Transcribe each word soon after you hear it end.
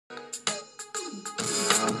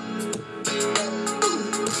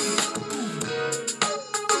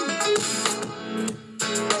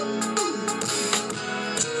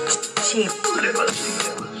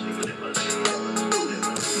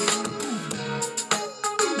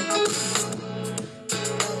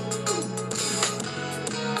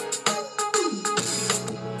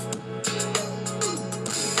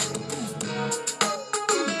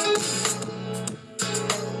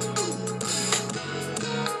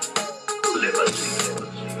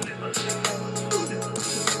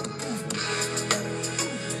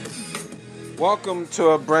Welcome to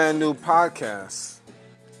a brand new podcast.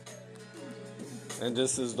 And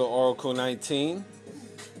this is the Oracle 19.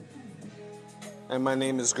 And my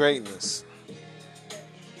name is Greatness.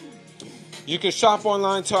 You can shop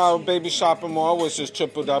online to our baby shopping mall, which is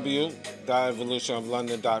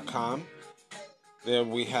www.evolutionoflondon.com. There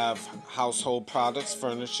we have household products,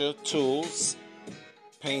 furniture, tools,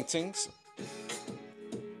 paintings,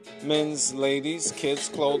 men's, ladies, kids'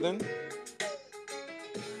 clothing.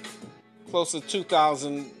 Close to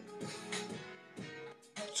 2,000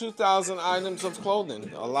 items of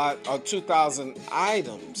clothing. A lot of 2,000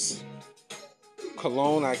 items.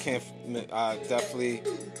 Cologne, I definitely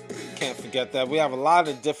can't forget that. We have a lot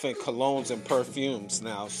of different colognes and perfumes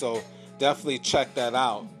now, so definitely check that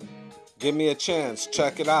out. Give me a chance,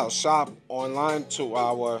 check it out. Shop online to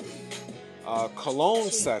our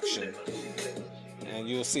cologne section, and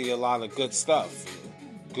you'll see a lot of good stuff.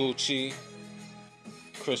 Gucci,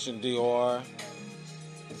 Christian Dior,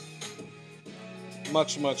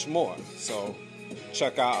 much, much more. So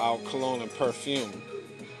check out our cologne and perfume.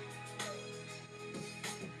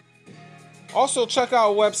 Also check out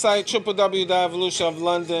our website,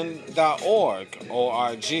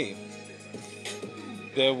 www.evolutionoflondon.org.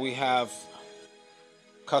 There we have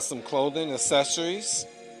custom clothing, accessories,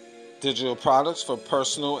 digital products for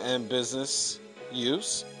personal and business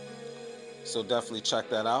use. So definitely check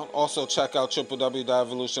that out. Also check out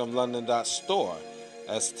www.evolutionoflondon.store,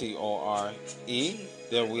 STORE.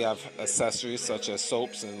 There we have accessories such as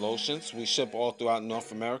soaps and lotions. We ship all throughout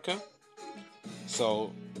North America.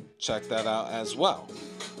 So check that out as well.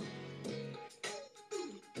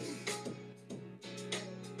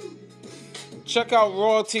 Check out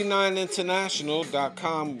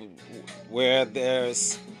royalty9international.com, where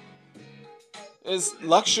there's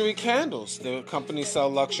luxury candles. The company sell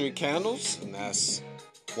luxury candles, and that's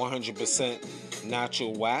 100%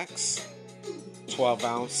 natural wax,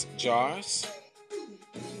 12-ounce jars,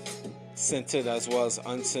 scented as well as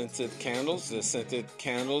unscented candles. The scented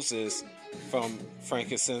candles is from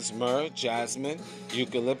frankincense, myrrh, jasmine,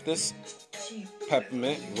 eucalyptus,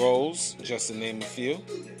 peppermint, rose, just to name a few.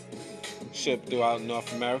 Shipped throughout North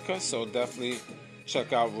America, so definitely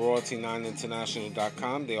check out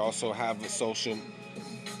royalty9international.com. They also have a social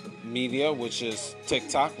media, which is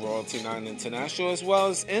TikTok, Royalty9 International, as well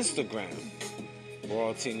as Instagram,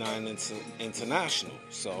 Royalty9 International.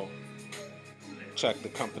 So check the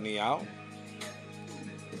company out.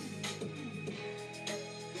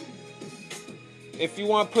 If you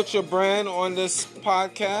want to put your brand on this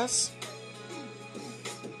podcast,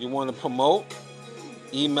 you want to promote,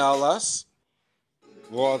 email us,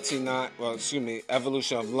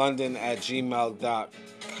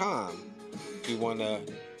 evolutionoflondon@gmail.com. If you want to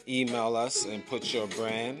email us and put your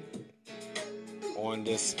brand on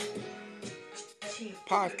this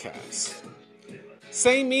podcast.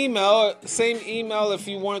 Same email if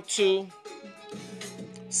you want to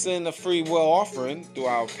send a free will offering through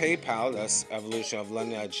our PayPal. That's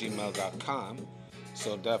evolutionoflondon@gmail.com.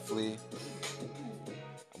 So definitely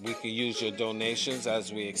we can use your donations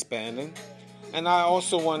as we expanding. And I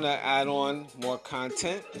also want to add on more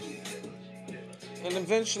content and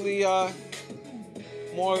eventually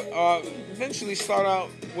start out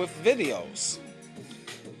with videos.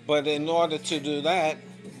 But in order to do that,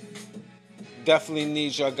 definitely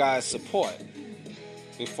need your guys' support.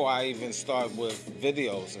 Before I even start with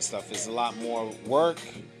videos and stuff, it's a lot more work,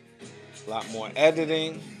 a lot more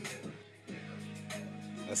editing,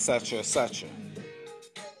 etc., etc.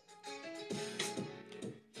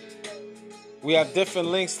 We have different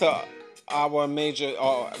links to our major.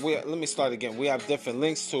 Let me start again. We have different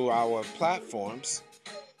links to our platforms.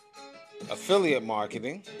 Affiliate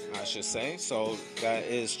marketing, I should say. So that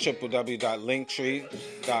is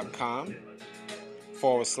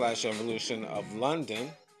www.linktree.com/evolution of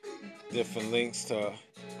London. Different links to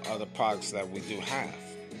other products that we do have.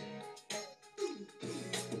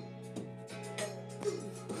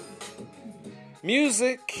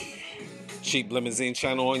 Music. Cheap Limousine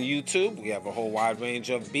channel on YouTube. We have a whole wide range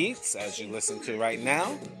of beats as you listen to right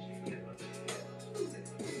now.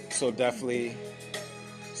 So definitely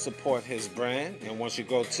support his brand. And once you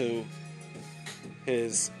go to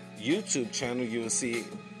his YouTube channel, you will see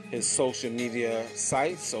his social media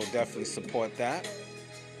sites. So definitely support that.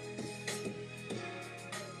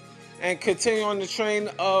 And continue on the train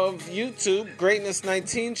of YouTube, Greatness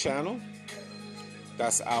 19 channel.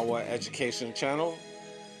 That's our education channel.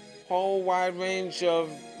 Whole wide range of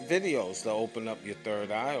videos to open up your third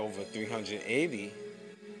eye. Over 380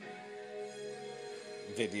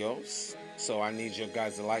 videos. So I need you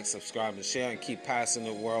guys to like, subscribe, and share, and keep passing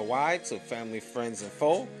it worldwide to family, friends, and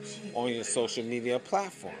foe on your social media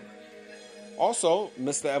platform. Also,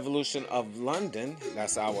 Mr. Evolution of London,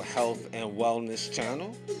 that's our health and wellness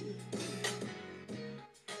channel.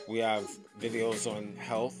 We have videos on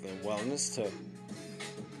health and wellness to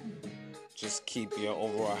just keep your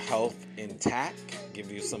overall health intact,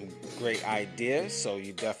 give you some great ideas. So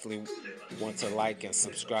you definitely want to like and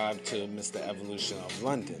subscribe to Mr. Evolution of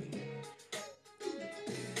London.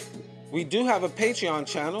 We do have a Patreon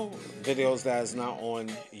channel, videos that is now on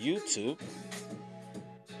YouTube.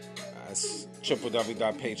 That's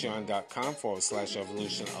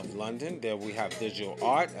www.patreon.com/Evolution of London. There we have digital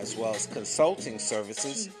art as well as consulting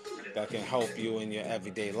services that can help you in your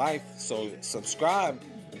everyday life. So subscribe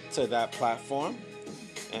to that platform,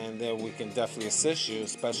 and there we can definitely assist you,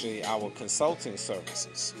 especially our consulting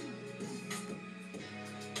services.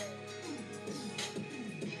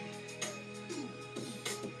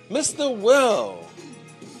 Mr. Will,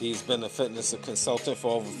 he's been a fitness consultant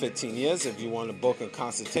for over 15 years. If you want to book a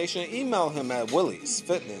consultation, email him at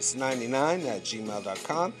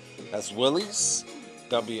williesfitness99@gmail.com. That's Willies,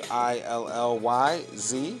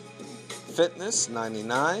 WILLYZ,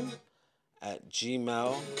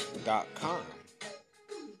 fitness99@gmail.com.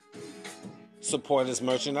 Support his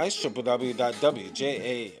merchandise,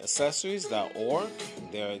 www.wjaaccessories.org.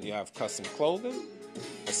 There you have custom clothing,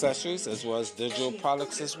 accessories, as well as digital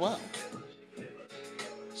products as well.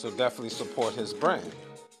 So definitely support his brand.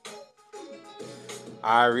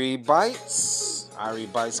 Irie Bites. Irie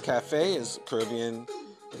Bites Cafe is Caribbean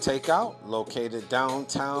takeout located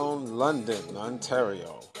downtown London,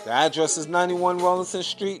 Ontario. The address is 91 Wellington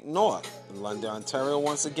Street North, London, Ontario.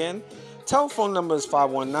 Once again, telephone number is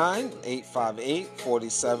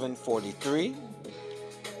 519-858-4743.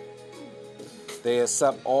 They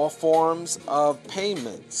accept all forms of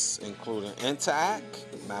payments, including Interac,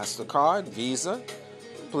 MasterCard, Visa.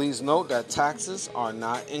 Please note that taxes are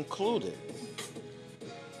not included.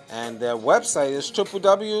 And their website is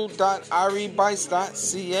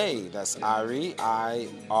www.iriebites.ca. That's Irie,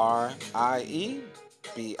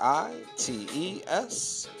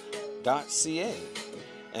 IRIEBITES.ca.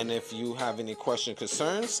 And if you have any questions or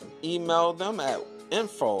concerns, email them at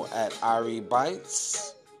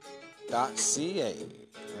info@iriebites.ca.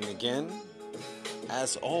 And again,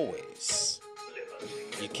 as always,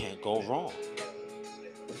 you can't go wrong.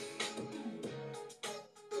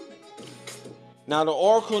 Now, the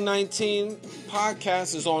Oracle 19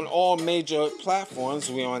 podcast is on all major platforms.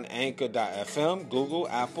 We're on Anchor.fm, Google,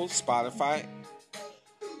 Apple, Spotify,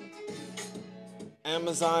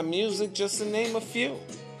 Amazon Music, just to name a few.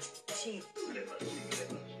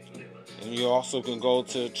 And you also can go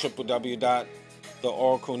to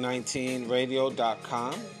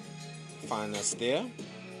www.theoracle19radio.com. Find us there.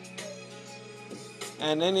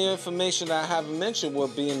 And any information that I haven't mentioned will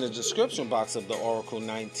be in the description box of the Oracle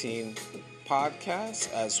 19 podcast,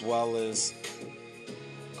 as well as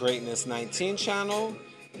Greatness 19 channel,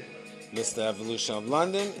 Mr. Evolution of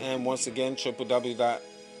London, and once again,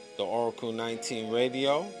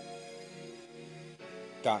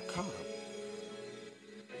 www.theoracle19radio.com.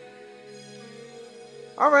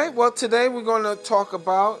 All right, well, today we're going to talk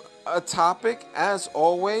about a topic, as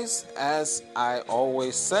always, as I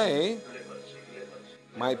always say,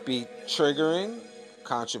 might be triggering,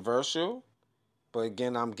 controversial, but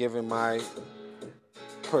again, I'm giving my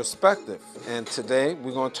perspective. And today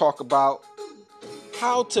we're going to talk about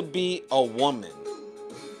how to be a woman.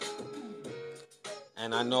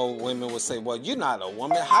 And I know women will say, well, you're not a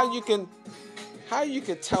woman. How you can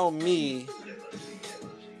tell me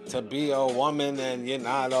to be a woman and you're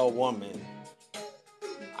not a woman?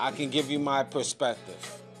 I can give you my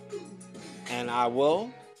perspective. And I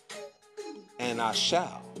will, and I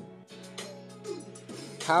shall.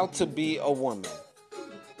 How to be a woman.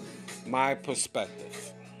 My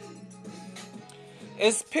perspective.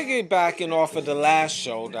 It's piggybacking off of the last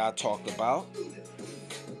show that I talked about.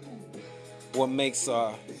 What makes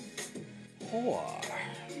a whore.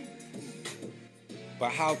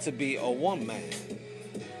 But how to be a woman.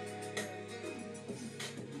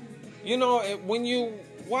 You know, when you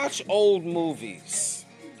watch old movies,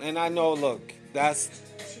 and I know, look,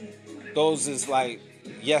 those is like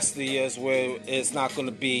yesteryears where it's not going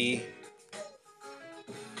to be,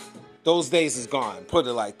 those days is gone, put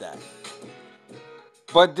it like that.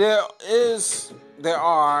 But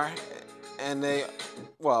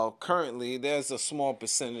currently there's a small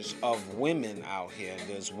percentage of women out here.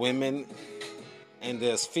 There's women and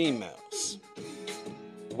there's females.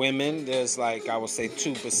 Women, there's like, I would say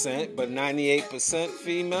 2%, but 98%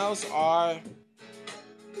 females are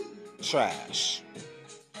trash.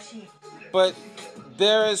 But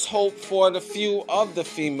there is hope for the few of the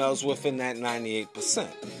females within that 98%,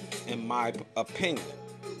 in my opinion.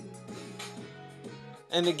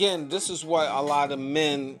 And again, this is what a lot of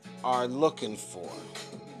men are looking for.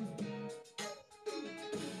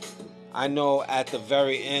 I know at the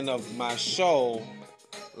very end of my show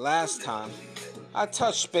last time, I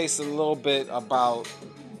touched base a little bit about,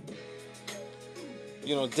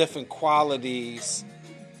 different qualities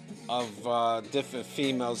of different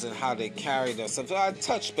females and how they carry themselves. I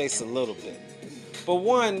touched base a little bit. But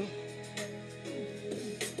one,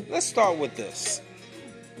 let's start with this.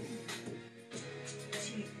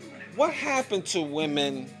 What happened to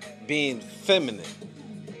women being feminine?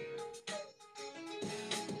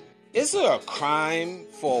 Is it a crime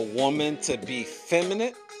for a woman to be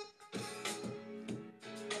feminine?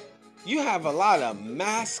 You have a lot of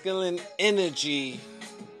masculine energy,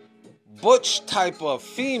 butch type of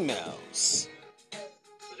females.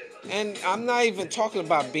 And I'm not even talking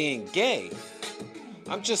about being gay.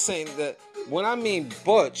 I'm just saying that when I mean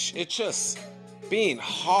butch, it's just being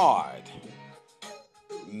hard,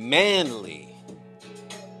 manly,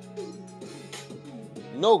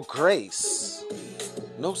 no grace,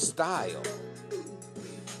 no style.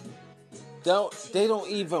 They don't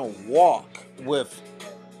even walk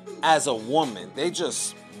as a woman. They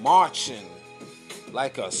just marching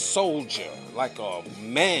like a soldier, like a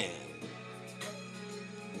man.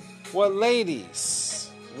 Well,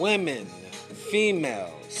 ladies, women,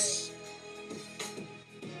 females,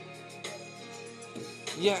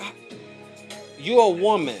 yeah, you're a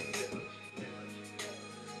woman.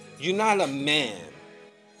 You're not a man.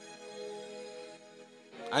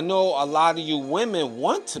 I know a lot of you women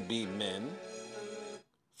want to be men.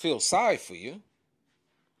 Feel sorry for you.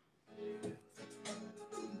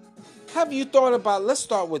 Have you thought about, let's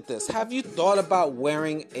start with this. Have you thought about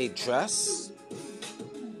wearing a dress?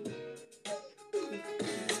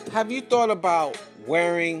 Have you thought about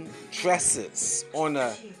wearing dresses on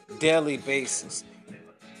a daily basis?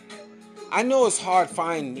 I know it's hard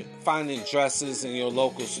finding dresses in your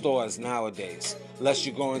local stores nowadays, unless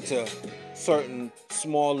you go into certain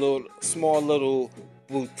small little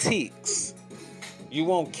boutiques. You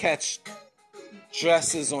won't catch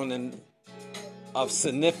dresses of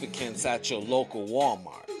significance at your local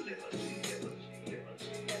Walmart.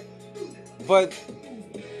 But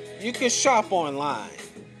you can shop online.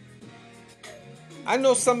 I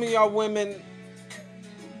know some of y'all women,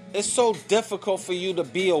 it's so difficult for you to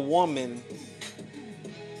be a woman.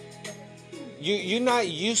 You're not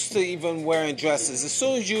used to even wearing dresses. As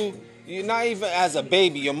soon as you're not even as a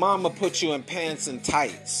baby, your mama put you in pants and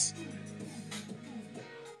tights.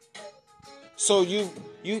 So you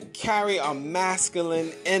carry a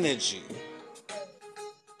masculine energy.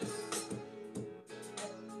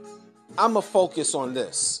 I'm going to focus on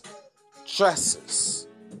this. Dresses,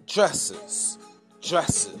 dresses,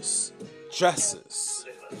 dresses, dresses.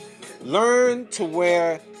 Learn to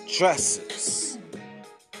wear dresses.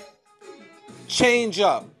 Change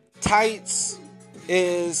up. Tights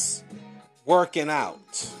is working out.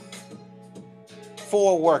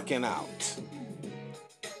 For working out.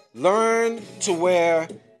 Learn to wear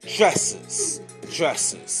dresses,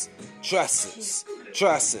 dresses, dresses,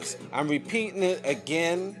 dresses. I'm repeating it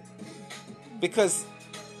again because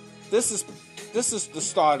this is the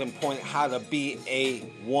starting point, how to be a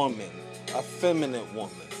woman, a feminine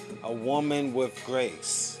woman, a woman with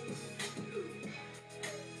grace.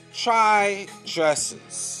 Try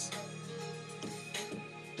dresses.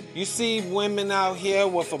 You see women out here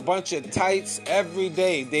with a bunch of tights every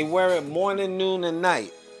day. They wear it morning, noon, and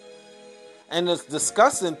night. And it's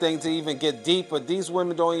disgusting thing to even get deeper. These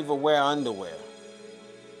women don't even wear underwear.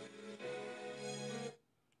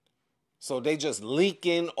 So they just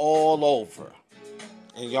leaking all over.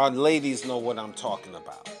 And y'all ladies know what I'm talking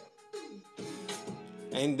about.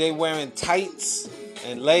 And they wearing tights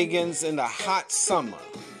and leggings in the hot summer.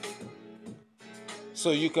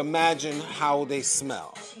 So you can imagine how they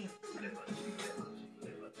smell.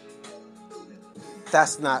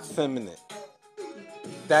 That's not feminine.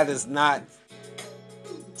 That is not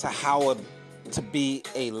to be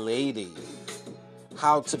a lady,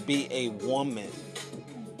 how to be a woman.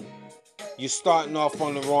 You're starting off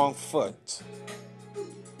on the wrong foot.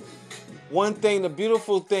 One thing, the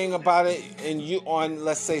beautiful thing about it, and you on,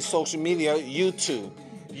 let's say, social media, YouTube,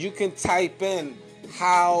 you can type in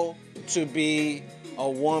how to be a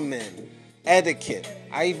woman, etiquette.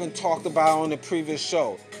 I even talked about on the previous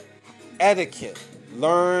show, etiquette.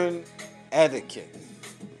 Learn etiquette.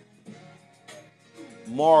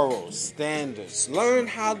 Morals, standards. Learn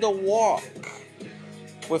how to walk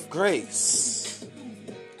with grace.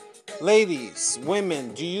 Ladies,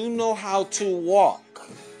 women, do you know how to walk?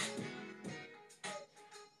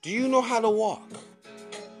 Do you know how to walk?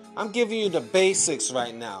 I'm giving you the basics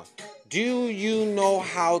right now. Do you know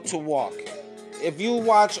how to walk? If you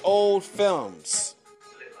watch old films,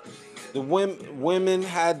 the women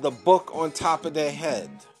had the book on top of their head.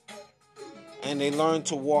 And they learned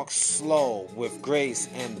to walk slow with grace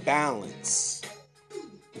and balance.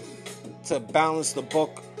 To balance the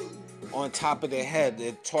book on top of their head,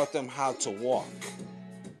 it taught them how to walk.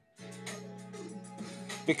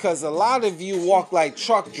 Because a lot of you walk like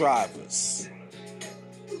truck drivers.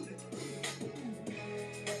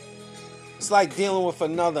 It's like dealing with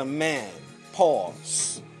another man.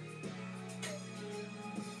 Pause.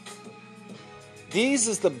 These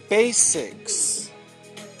is the basics.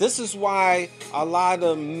 This is why a lot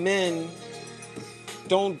of men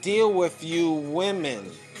don't deal with you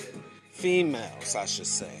women, females, I should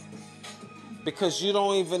say. Because you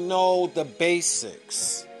don't even know the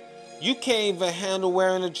basics. You can't even handle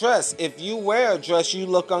wearing a dress. If you wear a dress, you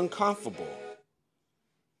look uncomfortable.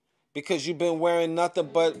 Because you've been wearing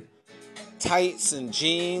nothing but tights and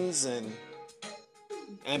jeans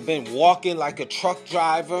and been walking like a truck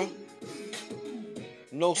driver.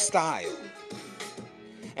 No style.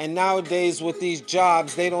 And nowadays with these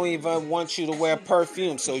jobs, they don't even want you to wear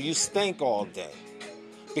perfume, so you stink all day.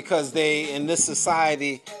 Because they, in this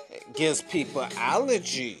society, gives people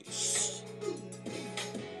allergies.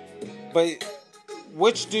 But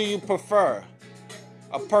which do you prefer?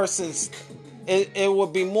 A person's, it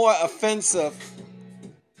would be more offensive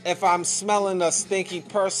if I'm smelling a stinky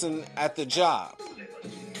person at the job.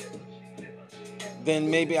 Then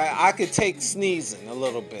maybe I could take sneezing a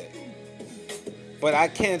little bit. But I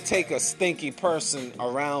can't take a stinky person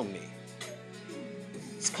around me.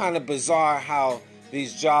 It's kind of bizarre how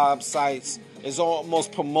these job sites is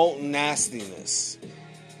almost promoting nastiness,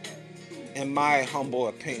 in my humble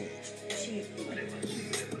opinion.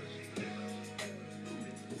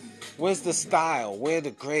 Where's the style? Where's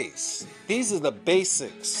the grace? These are the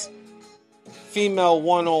basics. Female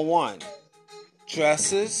 101.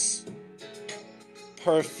 Dresses,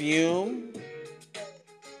 perfume,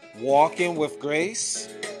 walking with grace.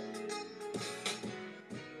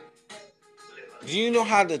 Do you know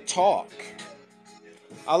how to talk?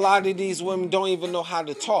 A lot of these women don't even know how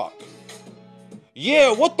to talk.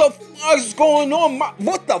 Yeah, what the fuck is going on?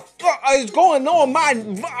 What the fuck is going on?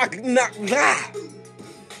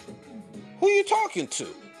 Who you talking to?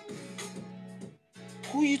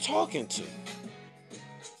 Who you talking to?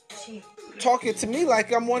 Talking to me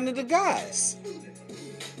like I'm one of the guys.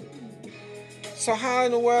 So how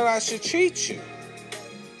in the world I should treat you?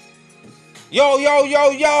 Yo, yo,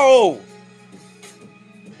 yo, yo!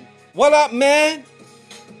 What up, man?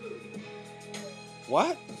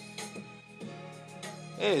 What?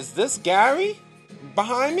 Hey, is this Gary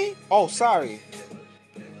behind me? Oh, sorry.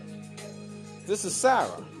 This is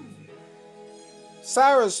Sarah.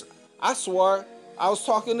 Sarah's, I swore I was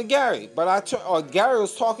talking to Gary, but Gary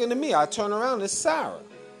was talking to me. I turn around, it's Sarah.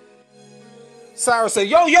 Sarah said,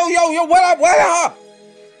 yo, yo, yo, yo, what up, what up?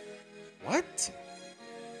 What?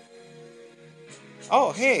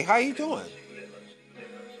 Oh, hey, how you doing?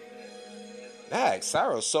 Dang,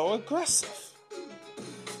 Sarah's so aggressive.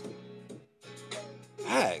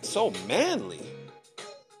 Dang, so manly.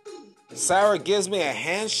 Sarah gives me a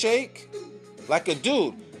handshake like a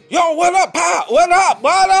dude. Yo, what up, pal? What up?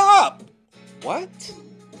 What up? What?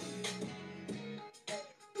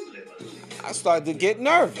 I started to get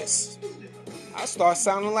nervous. I start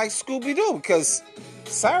sounding like Scooby-Doo because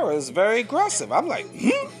Sarah is very aggressive. I'm like,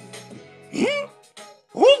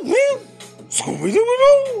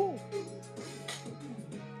 Scooby-Doo.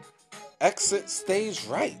 Exit stage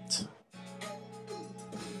right.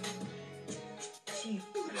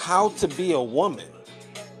 How to be a woman.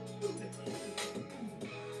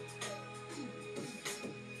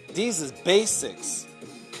 These is basics.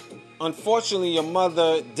 Unfortunately, your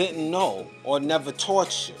mother didn't know or never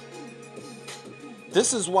taught you.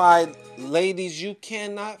 This is why, ladies, you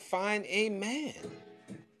cannot find a man.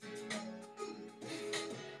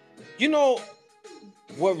 You know,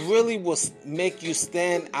 what really will make you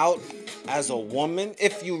stand out as a woman,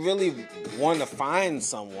 if you really want to find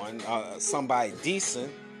someone, somebody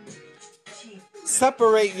decent,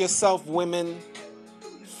 separate yourself, women,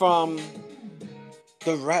 from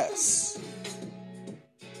the rest.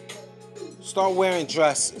 Start wearing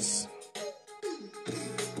dresses.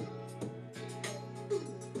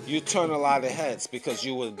 You turn a lot of heads because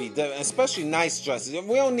you would be there, especially nice dresses.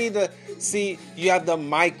 We don't need to see you have the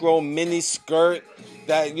micro mini skirt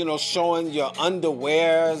that, you know, showing your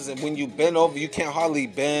underwears, and when you bend over you can't hardly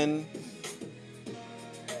bend.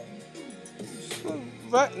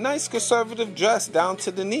 nice conservative dress down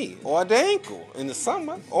to the knee or the ankle in the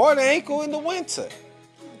summer or the ankle in the winter.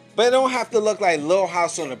 But it don't have to look like Little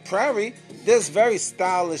House on the Prairie. There's very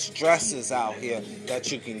stylish dresses out here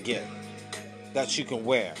that you can get, that you can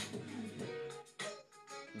wear.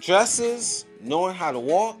 Dresses, knowing how to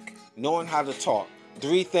walk, knowing how to talk.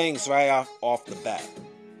 3 things right off the bat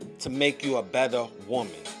to make you a better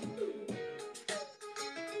woman.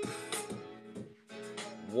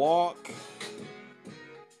 Walk,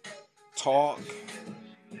 talk,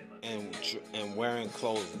 and wearing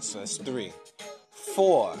clothing. So that's 3.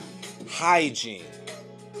 4, hygiene.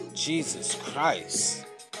 Jesus Christ.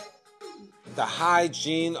 The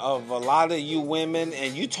hygiene of a lot of you women,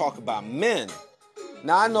 and you talk about men.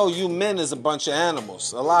 Now, I know you men is a bunch of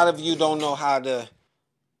animals. A lot of you don't know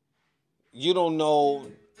you don't know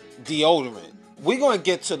deodorant. We're going to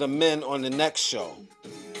get to the men on the next show.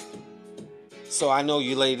 So I know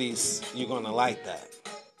you ladies, you're going to like that.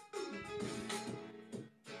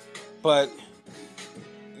 But,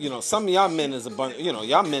 some of y'all men is a bunch,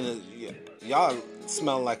 y'all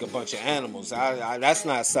smell like a bunch of animals. That's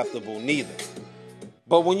not acceptable neither.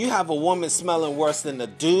 But when you have a woman smelling worse than a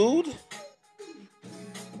dude,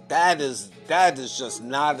 that is just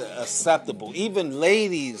not acceptable. Even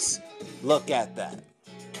ladies look at that.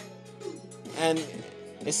 And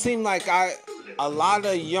it seemed like a lot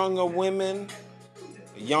of young women,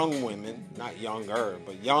 not younger,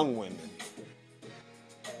 but young women,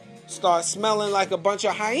 start smelling like a bunch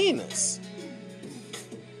of hyenas.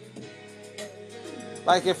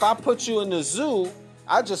 Like if I put you in the zoo,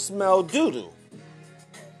 I just smell doo-doo.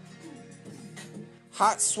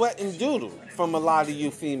 Hot sweating doo-doo from a lot of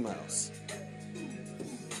you females.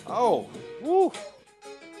 Oh, woo.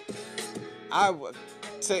 I would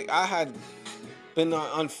say I had been in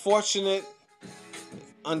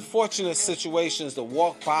unfortunate situations to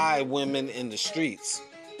walk by women in the streets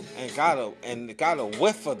and got a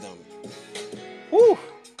whiff of them. Whew.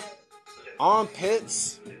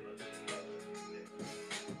 Armpits.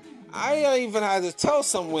 I even had to tell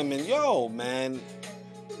some women, yo, man,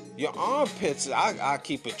 your armpits, I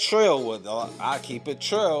keep it trill with. I keep it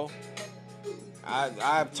trill.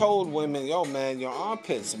 I've told women, yo, man, your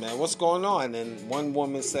armpits, man, what's going on? And one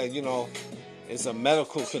woman said, it's a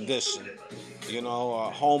medical condition, a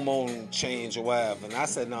hormone change or whatever. And I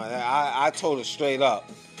said, no, I told her straight up,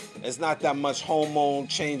 it's not that much hormone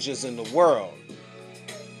changes in the world.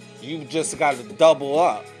 You just got to double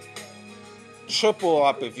up. Triple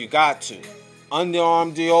up if you got to.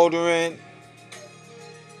 Underarm deodorant.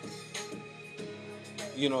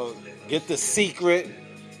 Get the secret.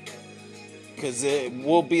 Because it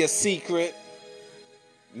will be a secret.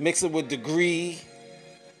 Mix it with Degree.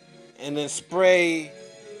 And then spray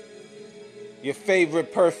your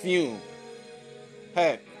favorite perfume.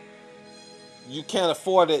 Heck, you can't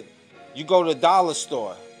afford it. You go to the dollar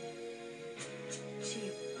store.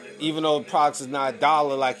 Even though the products is not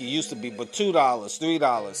 $1 like it used to be, but $2,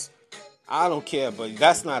 $3. I don't care, but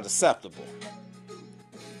that's not acceptable.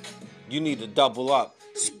 You need to double up.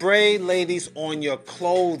 Spray, ladies, on your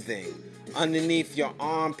clothing, underneath your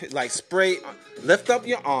armpit. Like spray, lift up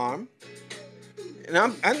your arm. And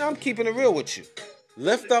I'm keeping it real with you.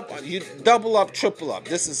 Lift up, you double up, triple up.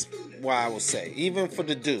 This is what I would say. Even for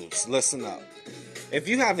the dudes, listen up. If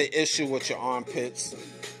you have an issue with your armpits,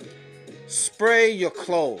 spray your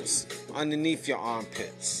clothes underneath your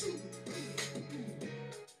armpits.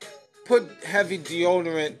 Put heavy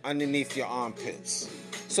deodorant underneath your armpits.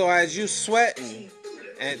 So as you sweating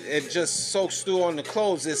and it just soaks through on the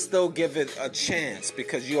clothes, it still give it a chance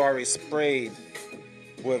because you already sprayed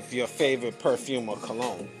with your favorite perfume or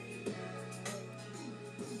cologne.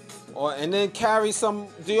 And then carry some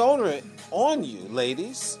deodorant on you,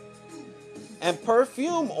 ladies. And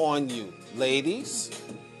perfume on you, ladies.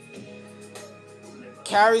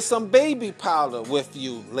 Carry some baby powder with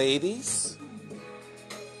you, ladies.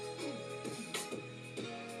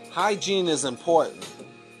 Hygiene is important.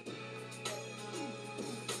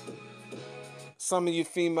 Some of you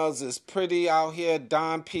females is pretty out here,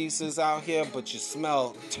 dime pieces out here, but you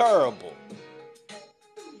smell terrible.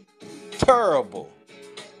 Terrible.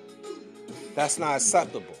 That's not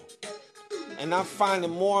acceptable. And I'm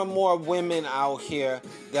finding more and more women out here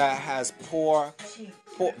that has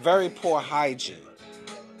very poor hygiene.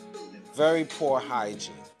 Very poor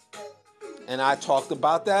hygiene. And I talked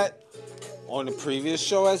about that on the previous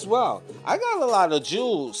show as well. I got a lot of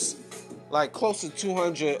jewels, like close to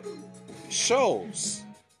 200 shows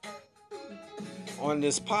on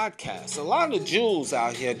this podcast. A lot of jewels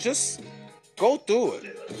out here. Just go through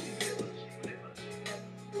it.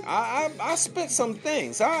 I spit some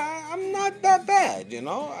things. I I'm not that bad, you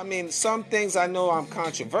know? I mean, some things I know I'm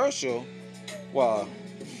controversial. Well,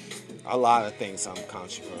 a lot of things I'm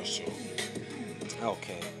controversial.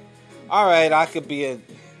 Okay. All right, I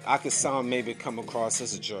could sound maybe come across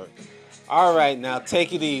as a jerk. All right, now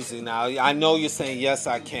take it easy now. I know you're saying, yes,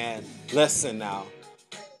 I can. Listen now.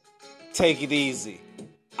 Take it easy.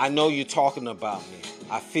 I know you're talking about me.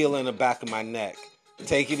 I feel in the back of my neck.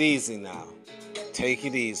 Take it easy now. Take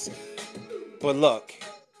it easy. But look,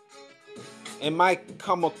 it might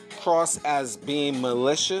come across as being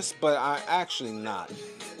malicious, but I'm actually not.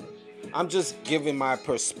 I'm just giving my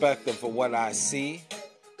perspective of what I see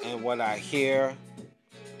and what I hear,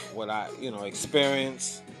 what I,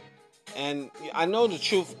 experience. And I know the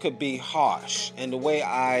truth could be harsh, and the way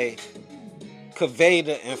I convey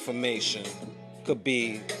the information could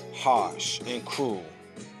be harsh and cruel.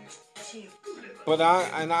 But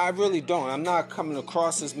I really don't. I'm not coming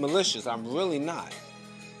across as malicious. I'm really not.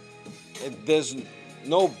 There's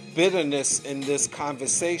no bitterness in this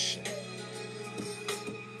conversation.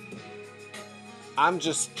 I'm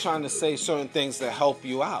just trying to say certain things that help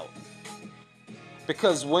you out.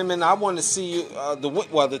 Because women, I want to see you, the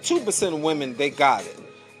 2% of women, they got it.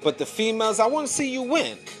 But the females, I want to see you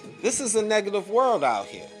win. This is a negative world out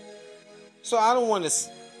here. So I want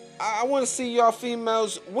to see y'all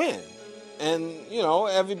females win. And,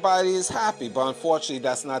 everybody is happy. But unfortunately,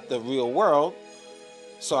 that's not the real world.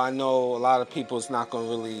 So I know a lot of people is not going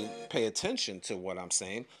to really pay attention to what I'm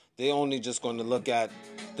saying. They only just going to look at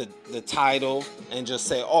the title and just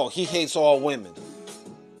say, oh, he hates all women.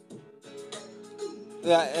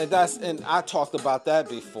 Yeah, and I talked about that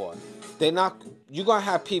before. You're going to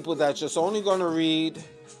have people that just only going to read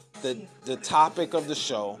the topic of the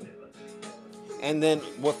show, and then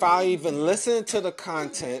without even listening to the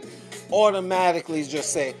content, automatically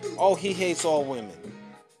just say, oh, he hates all women.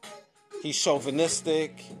 He's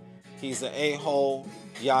chauvinistic, he's an a-hole,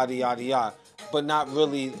 yada, yada, yada. But not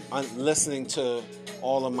really listening to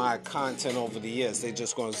all of my content over the years. They're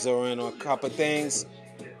just going to zero in on a couple of things,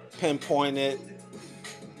 pinpoint it,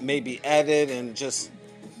 maybe edit, and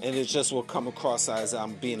it just will come across as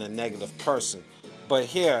I'm being a negative person. But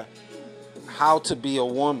here, how to be a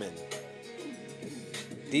woman.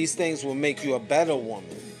 These things will make you a better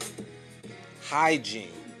woman.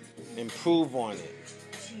 Hygiene, improve on it.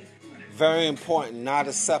 Very important, not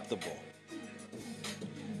acceptable.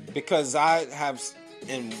 Because I have,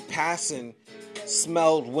 in passing,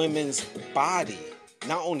 smelled women's body,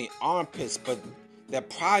 not only armpits, but their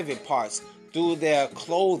private parts, through their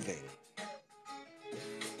clothing.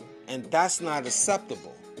 And that's not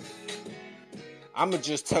acceptable. I'm going to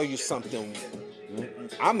just tell you something.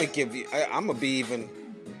 I'm going to be even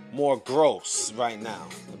more gross right now,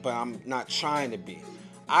 but I'm not trying to be.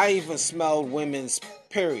 I even smelled women's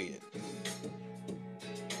period.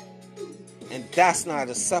 And that's not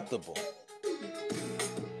acceptable.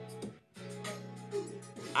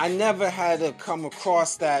 I never had to come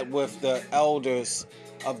across that with the elders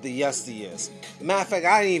of the yesteryears. Matter of fact,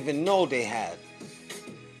 I didn't even know they had.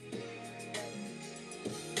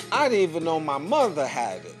 I didn't even know my mother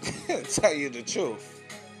had it. Tell you the truth.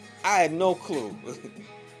 I had no clue.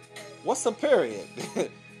 What's a period?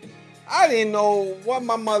 I didn't know what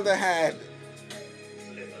my mother had.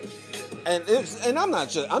 And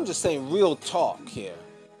I'm just saying real talk here.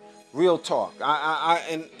 Real talk. I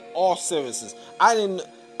in all seriousness, I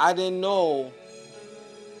didn't know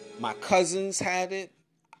my cousins had it.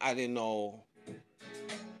 I didn't know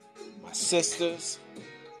my sisters.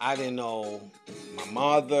 I didn't know my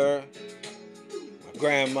mother, my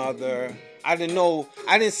grandmother. I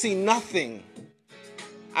didn't see nothing.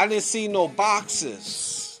 I didn't see no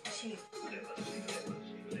boxes.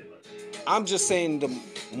 I'm just saying the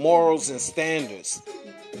morals and standards.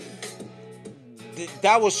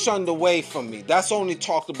 That was shunned away from me. That's only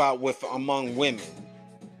talked about among women.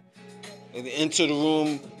 They enter the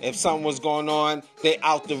room, if something was going on, they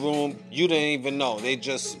out the room, you didn't even know. They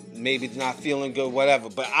just maybe not feeling good, whatever.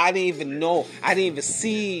 But I didn't even know. I didn't even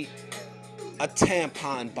see a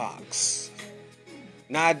tampon box.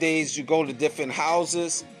 Nowadays, you go to different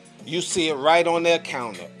houses, you see it right on their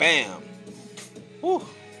counter. Bam. Whew.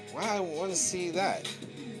 Why I want to see that?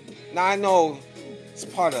 Now, I know it's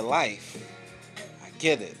part of life. I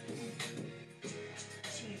get it.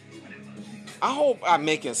 I hope I'm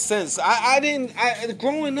making sense.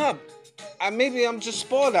 Growing up, maybe I'm just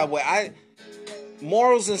spoiled that way.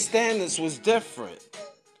 Morals and standards was different.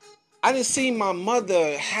 I didn't see my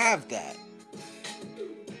mother have that.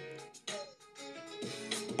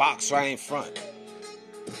 Box right in front.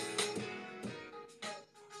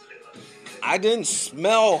 I didn't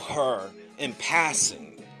smell her in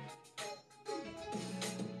passing.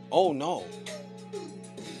 Oh no.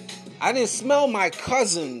 I didn't smell my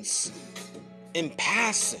cousins in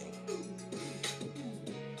passing.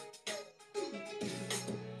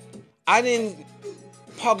 I didn't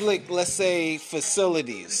public, let's say,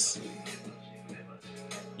 facilities.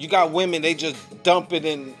 You got women, they just dump it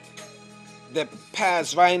in their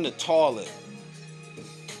pads right in the toilet.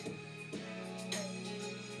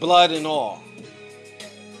 Blood and all.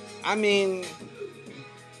 I mean,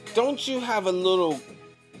 don't you have a little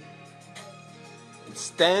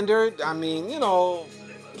standard? I mean, you know,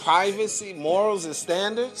 privacy, morals, and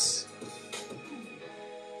standards.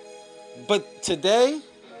 But today,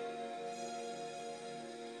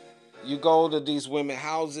 you go to these women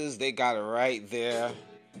houses, they got it right there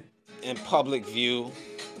in public view.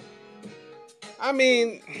 I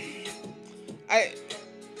mean,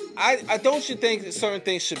 I don't you think that certain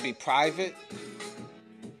things should be private?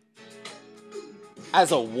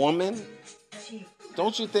 As a woman,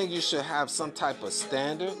 don't you think you should have some type of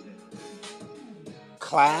standard?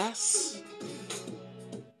 Class?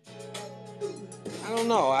 I don't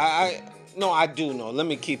know. No, I do know. Let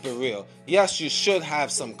me keep it real. Yes, you should have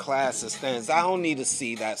some class and standards. I don't need to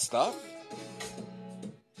see that stuff.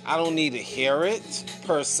 I don't need to hear it,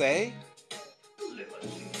 per se.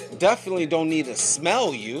 Definitely don't need to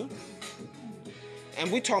smell you. And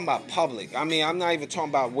we talking about public. I mean, I'm not even talking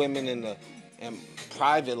about women in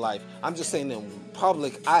private life. I'm just saying in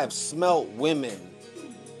public, I have smelled women.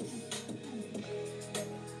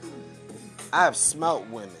 I have smelled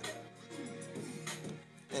women.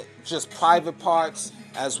 Just private parts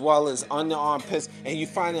as well as underarm pits. And you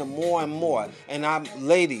find them more and more. And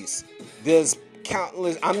ladies, there's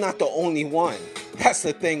countless. I'm not the only one. That's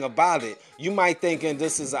the thing about it. You might thinking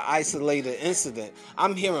this is an isolated incident.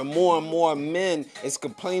 I'm hearing more and more men is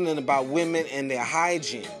complaining about women and their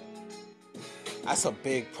hygiene. That's a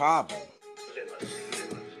big problem.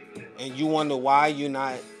 And you wonder why you're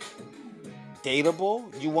not dateable?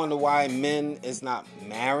 You wonder why men is not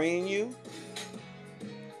marrying you?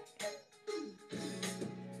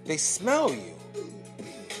 They smell you.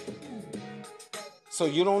 So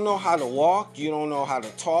you don't know how to walk, you don't know how to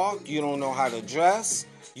talk, you don't know how to dress,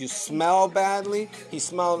 you smell badly. He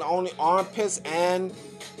smelled only armpits and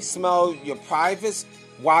he smelled your privates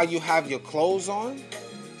while you have your clothes on.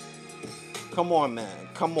 Come on, man.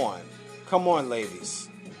 Come on. Come on, ladies.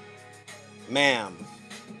 Ma'am.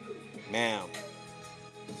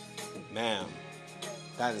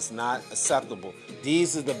 That is not acceptable.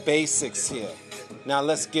 These are the basics here. Now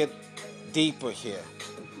let's get deeper here.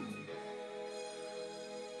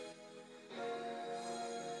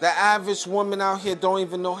 The average woman out here don't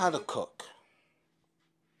even know how to cook.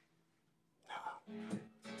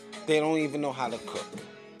 They don't even know how to cook.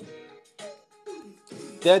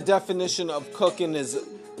 Their definition of cooking is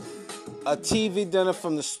a TV dinner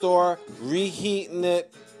from the store, reheating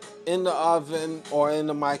it in the oven or in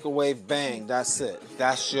the microwave, bang, that's it.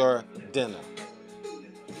 That's your dinner.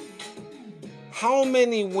 How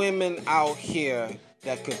many women out here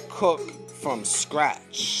that could cook from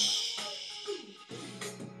scratch?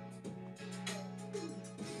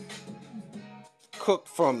 Cook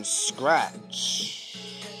from scratch.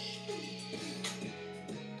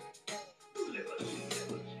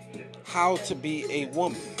 How to be a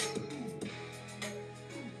woman.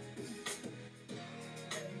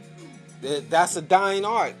 That's a dying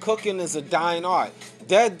art. Cooking is a dying art.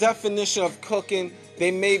 Their definition of cooking,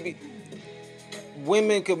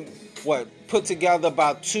 women can, put together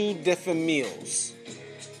about 2 different meals.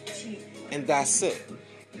 And that's it.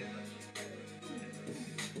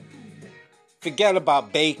 Forget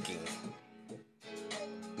about baking.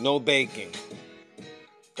 No baking.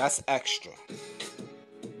 That's extra.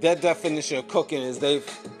 Their definition of cooking is they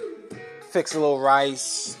fix a little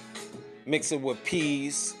rice, mix it with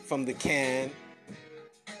peas from the can,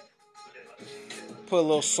 put a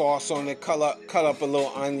little sauce on it, cut up a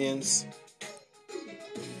little onions.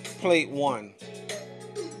 Plate 1.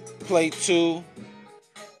 Plate 2.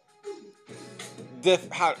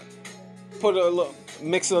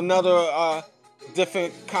 Mix another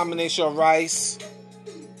different combination of rice.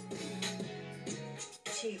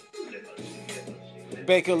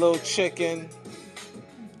 Bake a little chicken.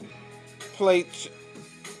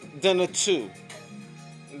 Dinner 2.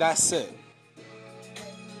 That's it.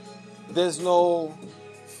 There's no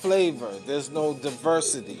flavor. There's no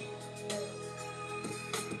diversity.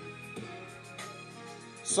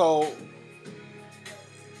 So,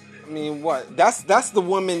 I mean, what? That's the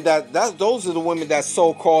women those are the women that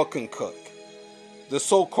so-called can cook. The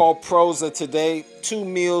so-called pros of today, 2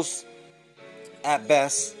 meals at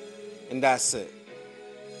best, and that's it.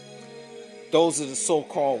 Those are the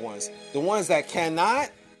so-called ones. The ones that cannot,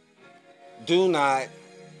 do not,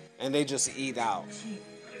 and they just eat out.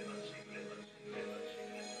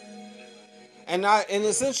 And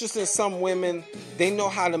it's interesting, some women, they know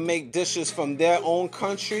how to make dishes from their own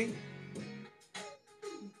country.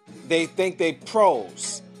 They think they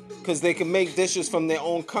pros because they can make dishes from their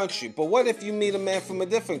own country. But what if you meet a man from a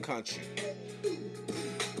different country?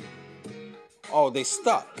 Oh, they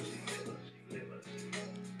stuck.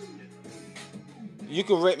 You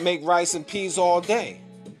can make rice and peas all day.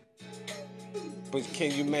 But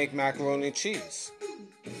can you make macaroni and cheese?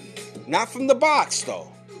 Not from the box, though.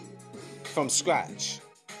 From scratch.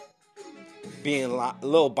 Being a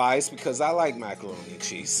little biased because I like macaroni and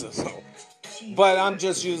cheese. So. But I'm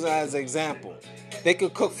just using it as an example. They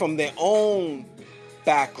could cook from their own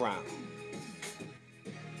background.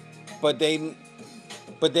 But they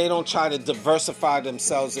don't try to diversify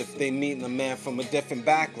themselves if they meet a man from a different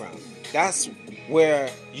background. That's where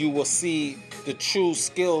you will see the true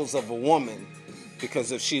skills of a woman.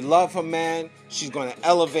 Because if she loves her man, she's going to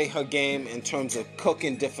elevate her game in terms of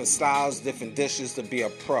cooking different styles, different dishes to be a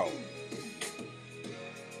pro.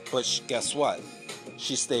 But guess what?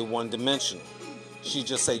 She stay one-dimensional. She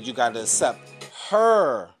just said you got to accept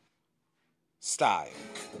her style.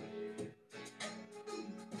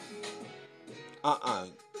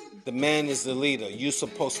 The man is the leader. You're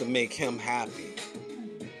supposed to make him happy.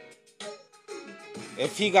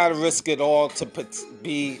 If he got to risk it all to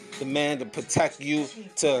be the man to protect you,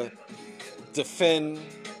 to defend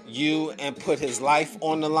you and put his life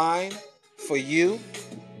on the line for you,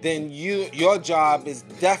 then your job is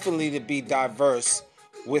definitely to be diverse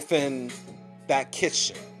within that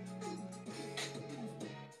kitchen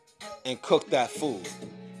and cook that food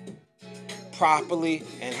properly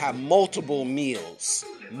and have multiple meals.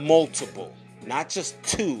 Multiple. Not just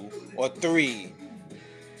 2 or 3.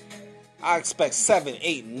 I expect 7,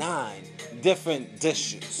 8, 9 different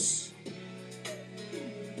dishes.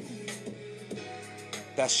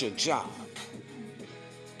 That's your job.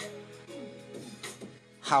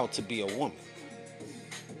 How to be a woman.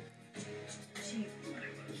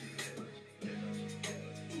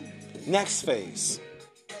 Next phase.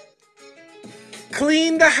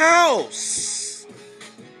 Clean the house.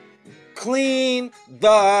 Clean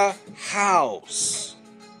the house.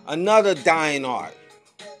 Another dying art.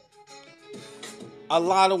 A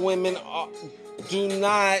lot of women do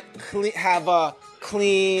not have a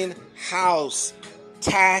clean house.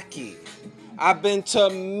 Tacky. I've been to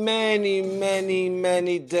many, many,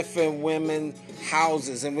 many different women's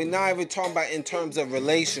houses. And we're not even talking about in terms of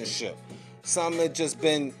relationship. Some have just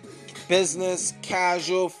been business,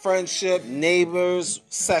 casual, friendship, neighbors,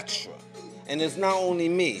 etc. And it's not only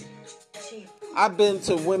me. I've been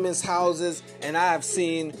to women's houses and I have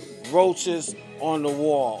seen roaches on the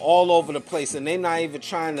wall all over the place, and they're not even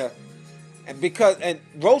trying to, and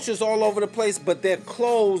roaches all over the place, but their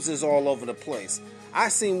clothes is all over the place. I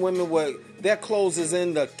seen women where their clothes is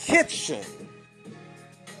in the kitchen.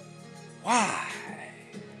 Why?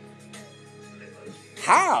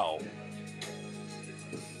 How?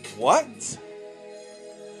 What?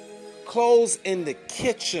 Clothes in the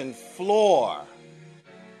kitchen floor,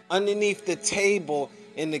 underneath the table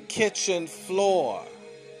in the kitchen floor.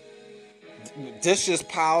 Dishes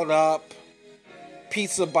piled up,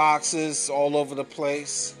 pizza boxes all over the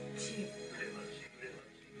place,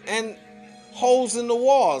 and holes in the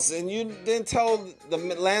walls. And you didn't tell the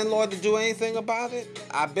landlord to do anything about it?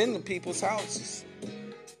 I've been to people's houses.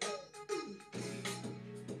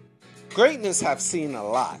 Greatness have seen a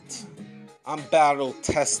lot. I'm battle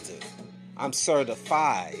tested. I'm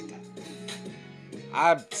certified.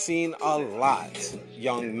 I've seen a lot,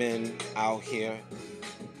 young men out here.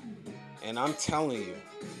 And I'm telling you,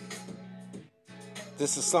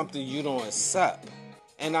 this is something you don't accept.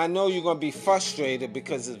 And I know you're going to be frustrated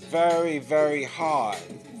because it's very, very hard.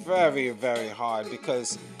 Very, very hard.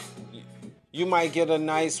 Because you might get a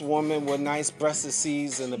nice woman with nice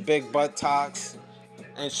breastises and a big buttocks,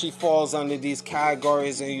 and she falls under these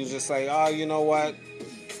categories, and you just like, oh, you know what?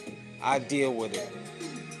 I deal with it.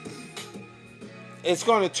 It's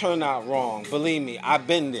going to turn out wrong. Believe me, I've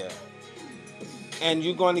been there. And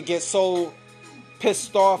you're going to get so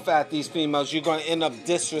pissed off at these females, you're going to end up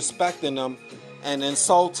disrespecting them and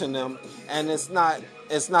insulting them, and it's not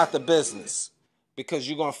the business, because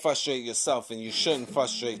you're going to frustrate yourself, and you shouldn't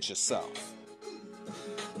frustrate yourself.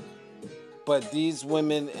 But these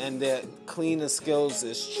women and their cleaning skills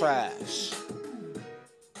is trash.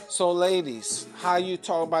 So ladies, how you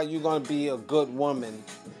talk about you're going to be a good woman?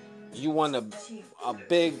 You want a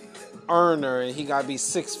big earner, and he got to be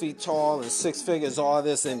 6 feet tall and 6 figures, all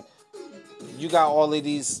this, and you got all of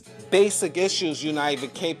these basic issues you're not even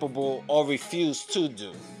capable or refuse to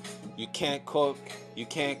do. You can't cook, you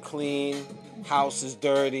can't clean, house is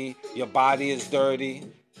dirty, your body is dirty.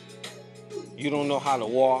 You don't know how to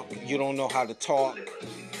walk, you don't know how to talk,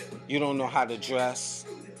 you don't know how to dress.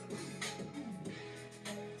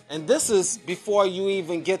 And this is before you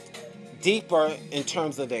even get deeper in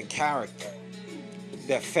terms of their character,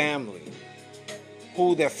 their family,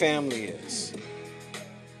 who their family is.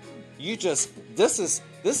 This is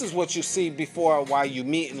what you see before while you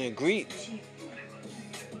meet and greet.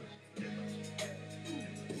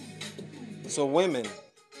 So women,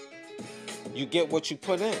 you get what you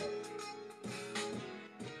put in.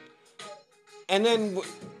 And then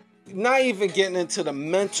not even getting into the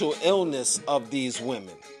mental illness of these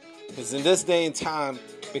women. Because in this day and time,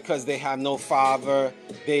 because they have no father,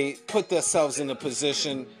 they put themselves in a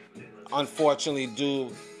position, unfortunately,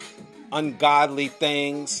 do ungodly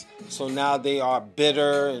things. So now they are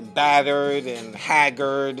bitter and battered and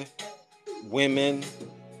haggard women.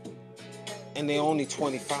 And they're only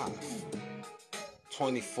 25,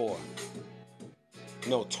 24,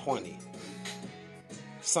 no, 20,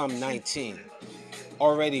 some 19.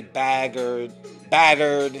 Already battered,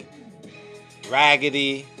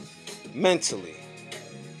 raggedy, mentally,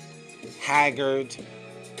 haggard,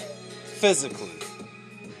 physically,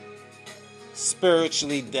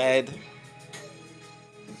 spiritually dead.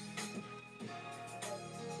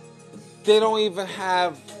 They're not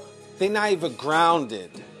even grounded.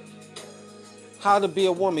 How to be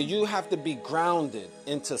a woman, you have to be grounded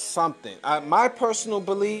into something. My personal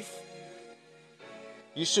belief,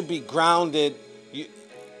 you should be grounded.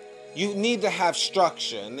 You need to have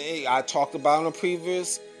structure. And I talked about in a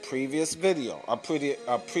previous video, a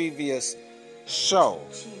previous show.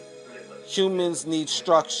 Humans need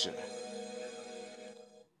structure.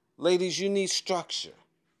 Ladies, you need structure.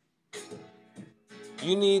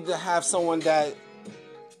 You need to have someone that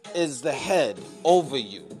is the head over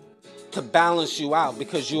you to balance you out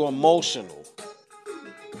because you're emotional.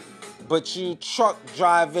 But you truck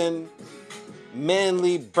driving,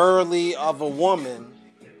 manly, burly of a woman,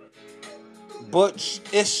 butch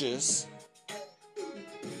issues,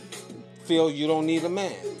 feel you don't need a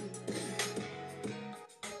man.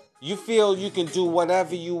 You feel you can do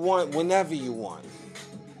whatever you want, whenever you want.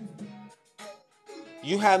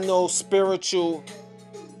 You don't have no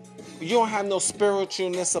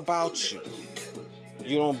spiritualness about you.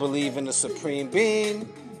 You don't believe in the supreme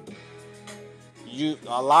being.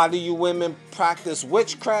 A lot of you women practice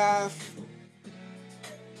witchcraft,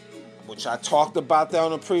 which I talked about that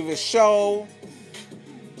on a previous show.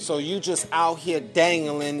 So you just out here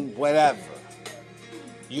dangling whatever.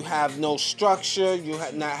 You have no structure. You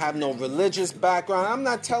have no religious background. I'm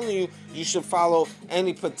not telling you should follow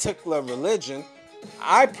any particular religion.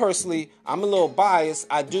 I personally, I'm a little biased.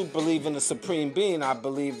 I do believe in the supreme being. I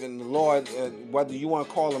believe in the Lord, whether you want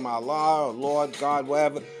to call him Allah or Lord, God,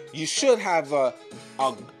 whatever. You should have a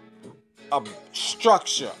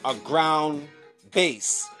structure, a ground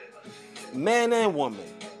base. Man and woman.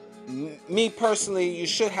 Me personally, you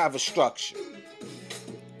should have a structure.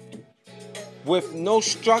 With no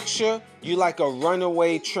structure, you like a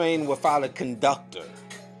runaway train without a conductor.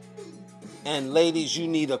 And ladies, you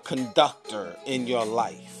need a conductor in your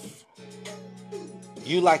life.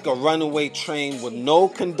 You like a runaway train with no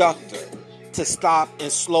conductor to stop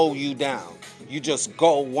and slow you down. You just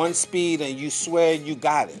go one speed and you swear you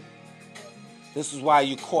got it. This is why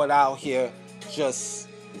you caught out here just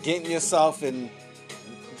getting yourself in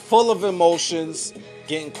full of emotions,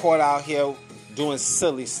 getting caught out here doing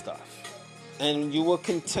silly stuff. And you will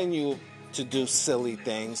continue to do silly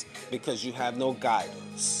things because you have no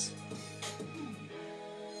guidance.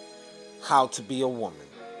 How to be a woman.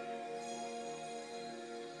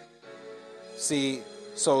 See,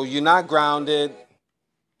 so you're not grounded,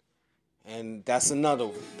 and that's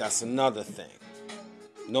another thing.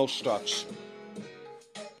 No structure.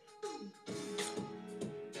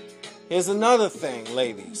 Here's another thing,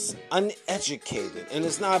 ladies. Uneducated. And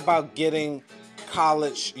it's not about getting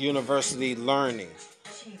college, university learning.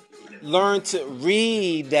 Learn to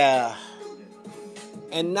read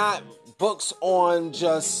and not books on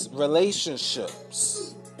just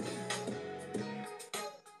relationships.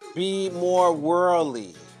 Be more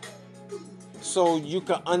worldly so you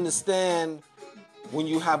can understand when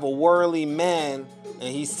you have a worldly man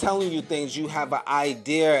and he's telling you things, you have an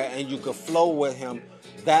idea and you can flow with him.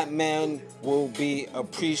 That man will be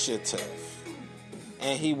appreciative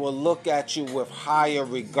and he will look at you with higher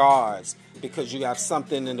regards because you have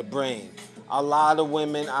something in the brain. A lot of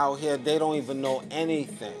women out here, they don't even know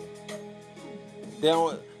anything.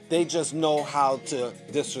 They just know how to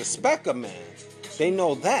disrespect a man. They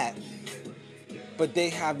know that, but they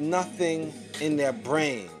have nothing in their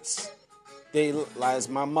brains. They, as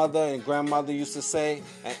my mother and grandmother used to say,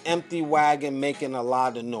 an empty wagon making a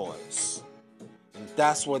lot of noise. And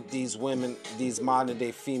that's what these women, these modern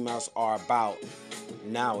day females are about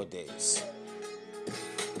nowadays.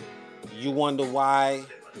 You wonder why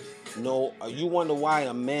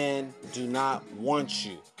a man do not want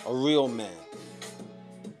you, a real man.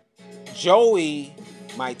 Joey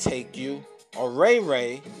might take you, or Ray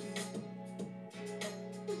Ray,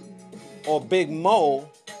 or Big Mo,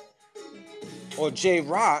 or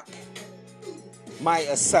J-Rock might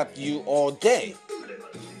accept you all day.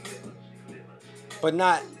 But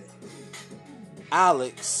not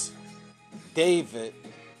Alex, David,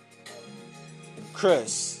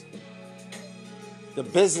 Chris, the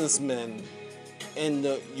businessmen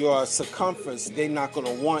in your circumference. They're not going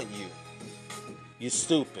to want you. You're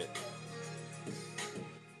stupid.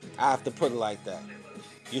 I have to put it like that.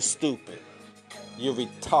 You're stupid. You're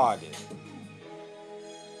retarded.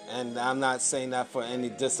 And I'm not saying that for any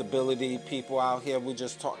disability people out here. We're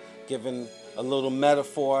just giving a little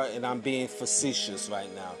metaphor, and I'm being facetious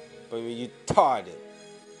right now. But you're retarded.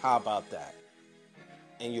 How about that?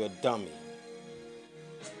 And you're a dummy.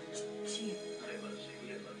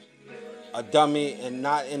 A dummy, and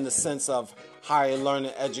not in the sense of higher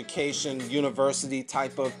learning education, university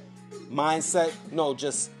type of mindset. No,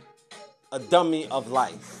 just a dummy of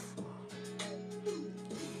life.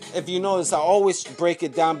 If you notice, I always break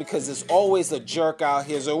it down because there's always a jerk out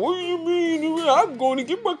here. So, what do you mean? I'm going to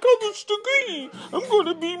get my college degree. I'm going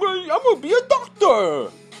to be a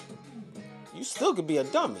doctor. You still could be a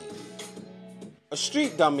dummy. A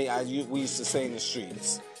street dummy, we used to say in the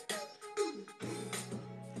streets.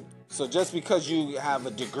 So just because you have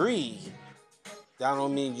a degree, that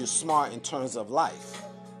don't mean you're smart in terms of life.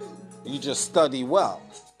 You just study well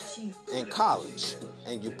in college,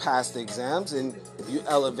 and you passed the exams, and you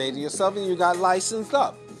elevated yourself, and you got licensed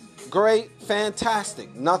up. Great,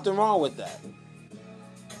 fantastic, nothing wrong with that.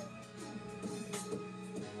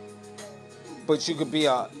 But you could be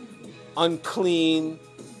a unclean,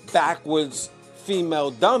 backwards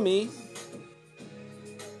female dummy.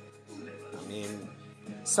 I mean,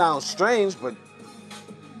 sounds strange, but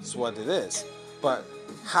it's what it is. But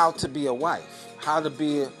how to be a wife, how to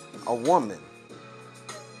be a woman.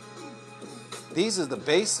 These are the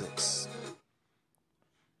basics.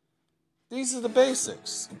 These are the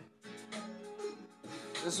basics.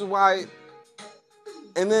 This is why.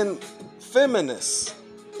 And then feminists.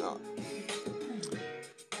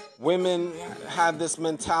 Women have this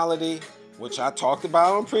mentality, which I talked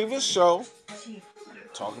about on a previous show,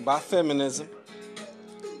 talking about feminism.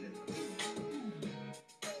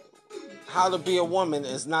 How to be a woman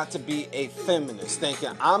is not to be a feminist,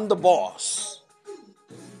 thinking I'm the boss.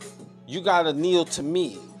 You gotta kneel to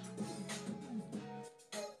me.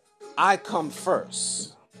 I come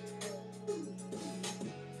first.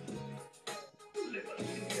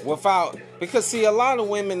 Because see, a lot of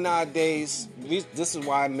women nowadays, this is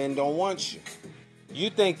why men don't want you. You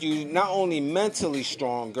think you not only mentally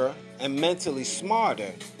stronger and mentally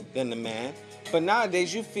smarter than the man, but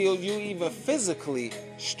nowadays you feel you even physically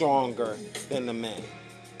stronger than the man.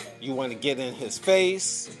 You want to get in his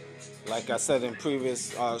face, like I said in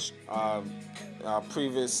previous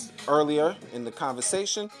earlier in the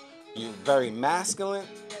conversation. You're very masculine.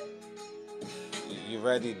 You're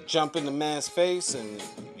ready to jump in the man's face, and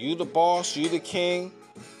you the boss, you the king.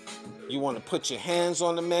 You want to put your hands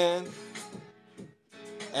on the man.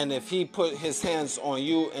 And if he put his hands on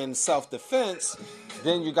you in self-defense,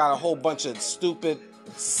 then you got a whole bunch of stupid,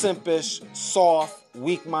 simpish, soft,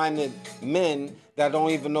 weak-minded men that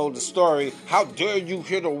don't even know the story. How dare you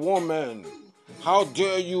hit a woman? How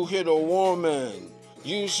dare you hit a woman?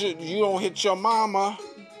 You don't hit your mama.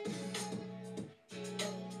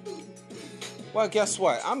 Well, guess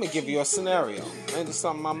what? I'm going to give you a scenario. Maybe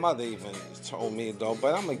something my mother even told me, though,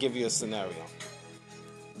 but I'm going to give you a scenario.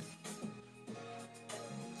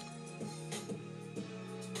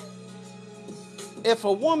 If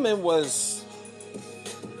a woman was...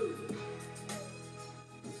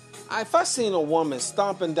 If I seen a woman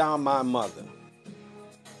stomping down my mother,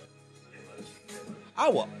 I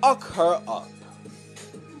will uck her up.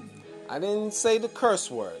 I didn't say the curse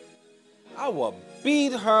word. I will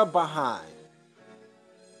beat her behind.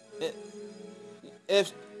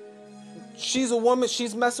 If she's a woman,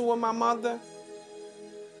 she's messing with my mother,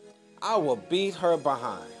 I will beat her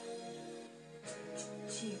behind.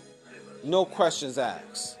 No questions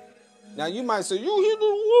asked. Now you might say, you hit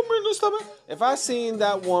a woman and stuff. If I seen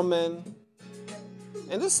that woman,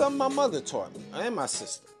 and this is something my mother taught me, and my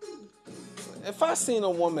sister. If I seen a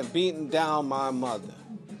woman beating down my mother,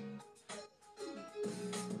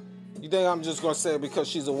 think I'm just going to say because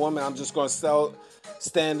she's a woman, I'm just going to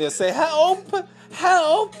stand there and say, help,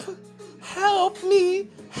 help, help me,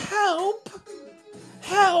 help,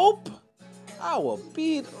 help. I will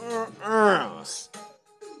beat her ass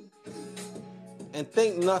and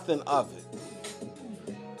think nothing of it.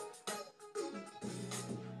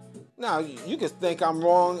 Now, you can think I'm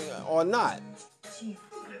wrong or not.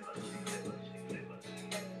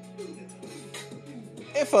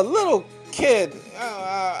 If a little kid,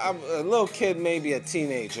 maybe a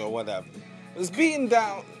teenager or whatever, was beating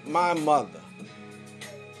down my mother,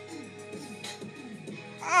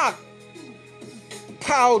 I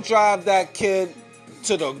power drive that kid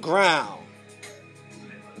to the ground.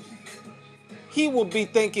 He will be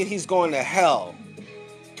thinking he's going to hell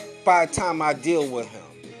by the time I deal with him.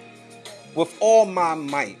 With all my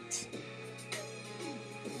might.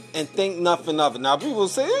 And think nothing of it. Now people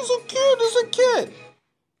say, it's a kid.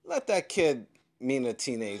 Let that kid mean a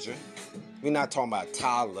teenager. We're not talking about a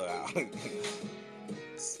toddler.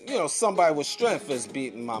 Somebody with strength is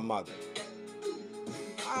beating my mother.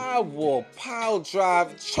 I will power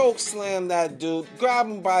drive, choke slam that dude, grab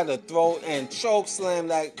him by the throat and choke slam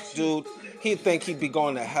that dude. He'd think he'd be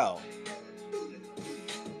going to hell.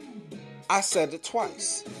 I said it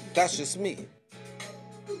twice. That's just me.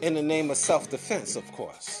 In the name of self-defense, of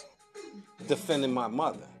course. Defending my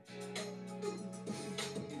mother.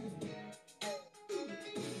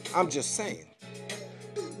 I'm just saying.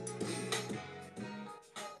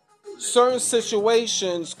 Certain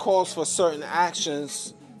situations calls for certain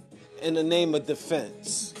actions in the name of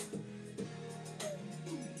defense.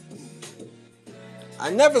 I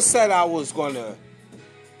never said I was going to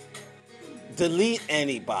delete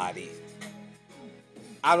anybody.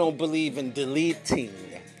 I don't believe in deleting,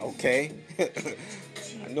 okay?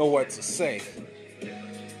 I know what to say.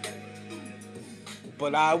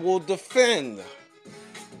 But I will defend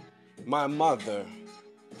my mother,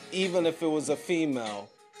 even if it was a female,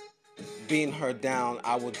 beating her down.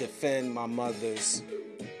 I will defend my mother's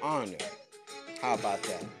honor. How about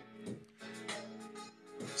that?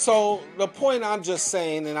 So the point I'm just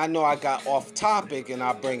saying, and I know I got off topic and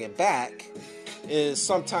I'll bring it back, is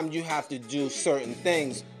sometimes you have to do certain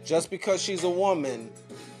things. Just because she's a woman,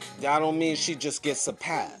 that don't mean she just gets a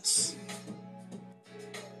pass.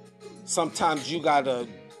 Sometimes you gotta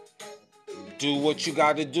do what you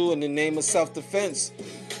gotta do in the name of self-defense,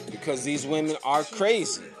 because these women are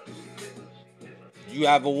crazy. You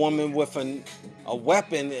have a woman with a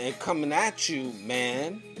weapon and coming at you,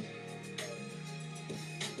 man,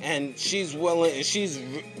 and she's willing, and she's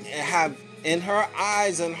have in her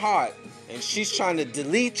eyes and heart, and she's trying to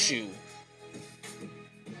delete you.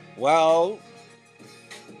 Well,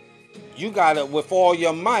 you got it with all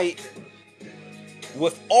your might.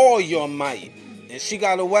 With all your might. And she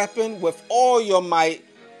got a weapon. With all your might,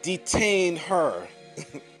 detain her.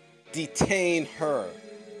 Detain her.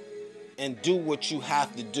 And do what you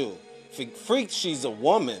have to do. Freak, she's a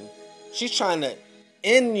woman. She's trying to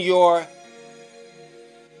end your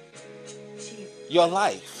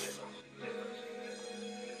life.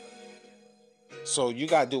 So you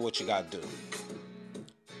got to do what you got to do.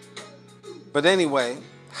 But anyway,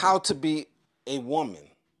 how to be a woman.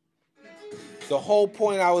 The whole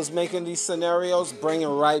point I was making these scenarios, bringing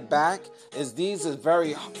right back, is these are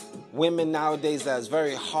very women nowadays that's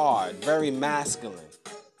very hard, very masculine.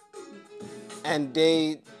 And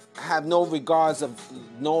they have no regards of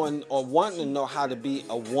knowing or wanting to know how to be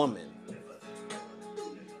a woman.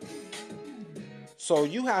 So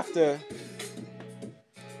you have to,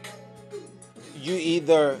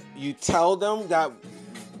 you tell them that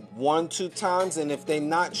 1-2 times, and if they're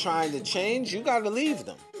not trying to change, you got to leave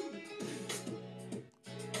them.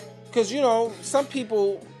 Because, some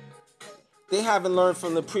people, they haven't learned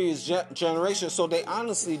from the previous generation, so they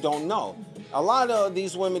honestly don't know. A lot of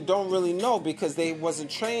these women don't really know because they wasn't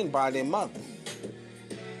trained by their mother.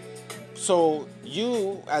 So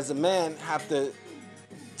you, as a man, have to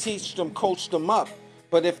teach them, coach them up.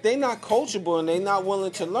 But if they're not coachable and they're not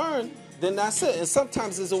willing to learn, then that's it. And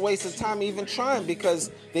sometimes it's a waste of time even trying because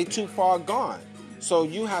they're too far gone. So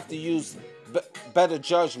you have to use better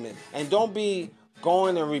judgment. And don't be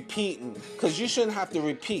going and repeating, because you shouldn't have to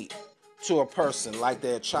repeat to a person like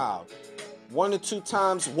they're a child. 1 or 2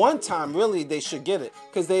 times, one time really they should get it,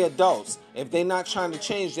 because they're adults. If they're not trying to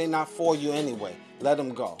change, they're not for you anyway. Let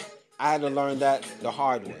them go. I had to learn that the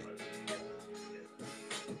hard way.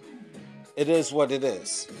 It is what it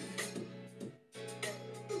is.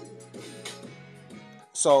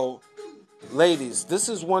 So, ladies, this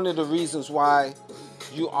is one of the reasons why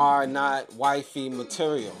you are not wifey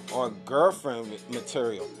material or girlfriend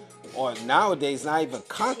material, or nowadays not even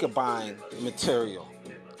concubine material.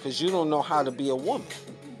 because you don't know how to be a woman.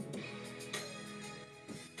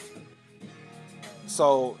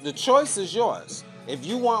 So the choice is yours. If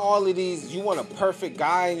you want all of these, you want a perfect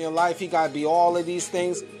guy in your life, he got to be all of these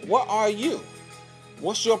things. What are you?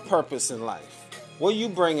 What's your purpose in life? What are you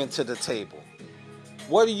bringing to the table?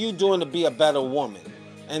 What are you doing to be a better woman?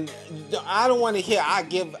 And I don't want to hear,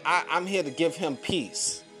 I'm here to give him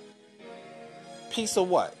peace. Peace of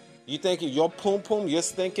what? You think your poom-poom, your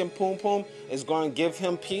stinking poom-poom is going to give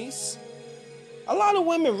him peace? A lot of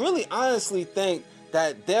women really honestly think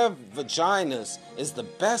that their vaginas is the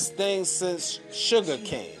best thing since sugar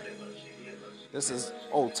cane. This is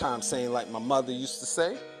old time saying like my mother used to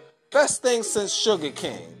say. Best thing since sugar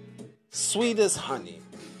cane. Sweet as honey.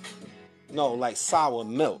 No, like sour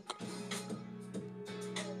milk.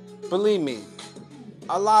 Believe me,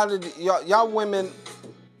 a lot of y'all women,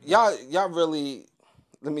 y'all really,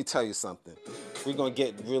 let me tell you something. We're going to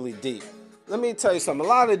get really deep. Let me tell you something. A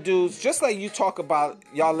lot of dudes, just like you talk about,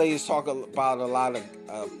 y'all ladies talk about a lot of,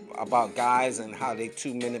 about guys and how they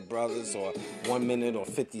 2-minute brothers or 1 minute or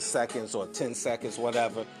 50 seconds or 10 seconds,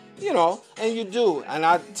 whatever, you know, and you do. And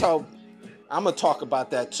I'm going to talk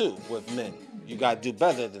about that too with men. You got to do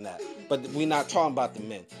better than that. But we're not talking about the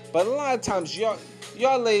men. But a lot of times,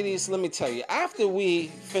 y'all ladies, let me tell you, after we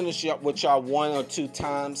finish up with y'all 1 or 2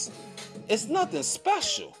 times, it's nothing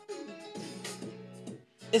special.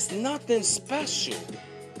 It's nothing special.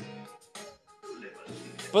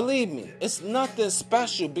 Believe me, it's nothing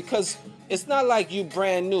special because it's not like you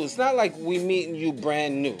brand new. It's not like we meeting you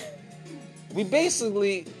brand new.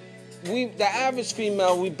 The average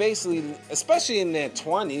female, we basically, especially in their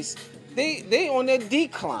 20s, they on their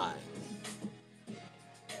decline.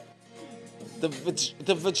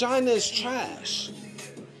 The vagina is trash.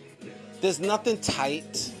 There's nothing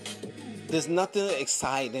tight. There's nothing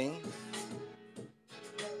exciting.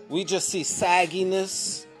 We just see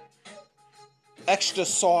sagginess, extra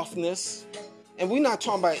softness, and we're not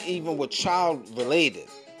talking about even with child-related.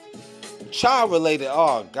 Child-related,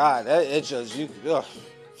 oh God, it just,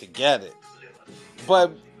 forget it.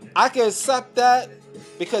 But I can accept that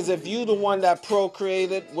because if you the one that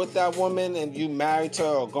procreated with that woman and you married her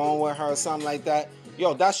or going with her or something like that,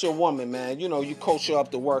 yo, that's your woman, man. You know, you coach her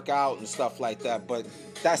up to work out and stuff like that, but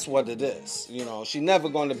that's what it is. You know, she's never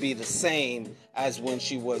going to be the same as when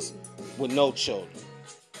she was with no children.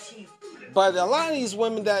 But a lot of these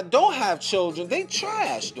women that don't have children, they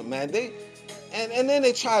trash them, man. And then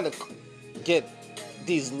they try to get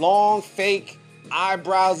these long fake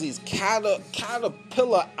eyebrows, these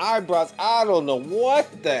caterpillar eyebrows. I don't know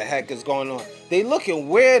what the heck is going on. They looking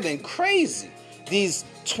weird and crazy. These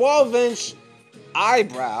 12-inch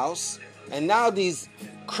eyebrows, and now these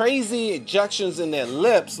crazy injections in their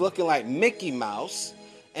lips looking like Mickey Mouse,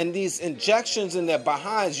 and these injections in their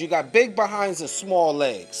behinds. You got big behinds and small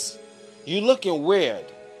legs. You looking weird.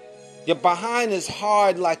 Your behind is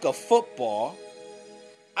hard like a football.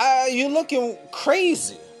 You looking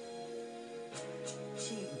crazy.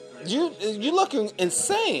 You looking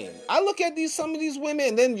insane. I look at some of these women,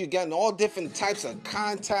 and then you're getting all different types of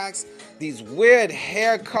contacts, these weird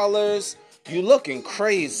hair colors. You looking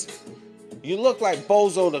crazy. You look like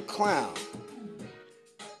Bozo the Clown.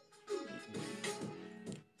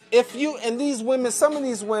 Some of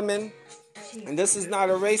these women, and this is not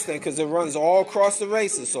a race thing because it runs all across the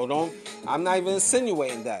races, so I'm not even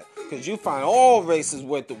insinuating that. Because you find all races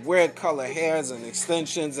with the weird color hairs and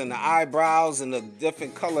extensions and the eyebrows and the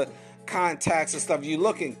different color contacts and stuff. You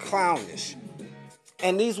looking clownish.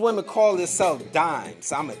 And these women call themselves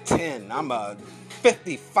dimes. I'm a 10. I'm a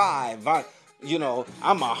 55. I'm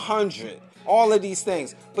 100. All of these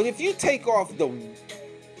things. But if you take off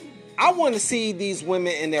I want to see these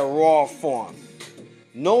women in their raw form.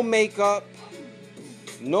 No makeup.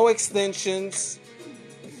 No extensions.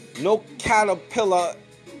 No caterpillar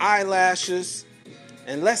eyelashes,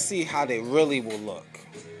 and let's see how they really will look.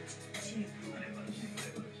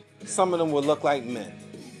 Some of them will look like men.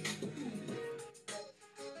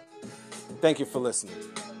 Thank you for listening.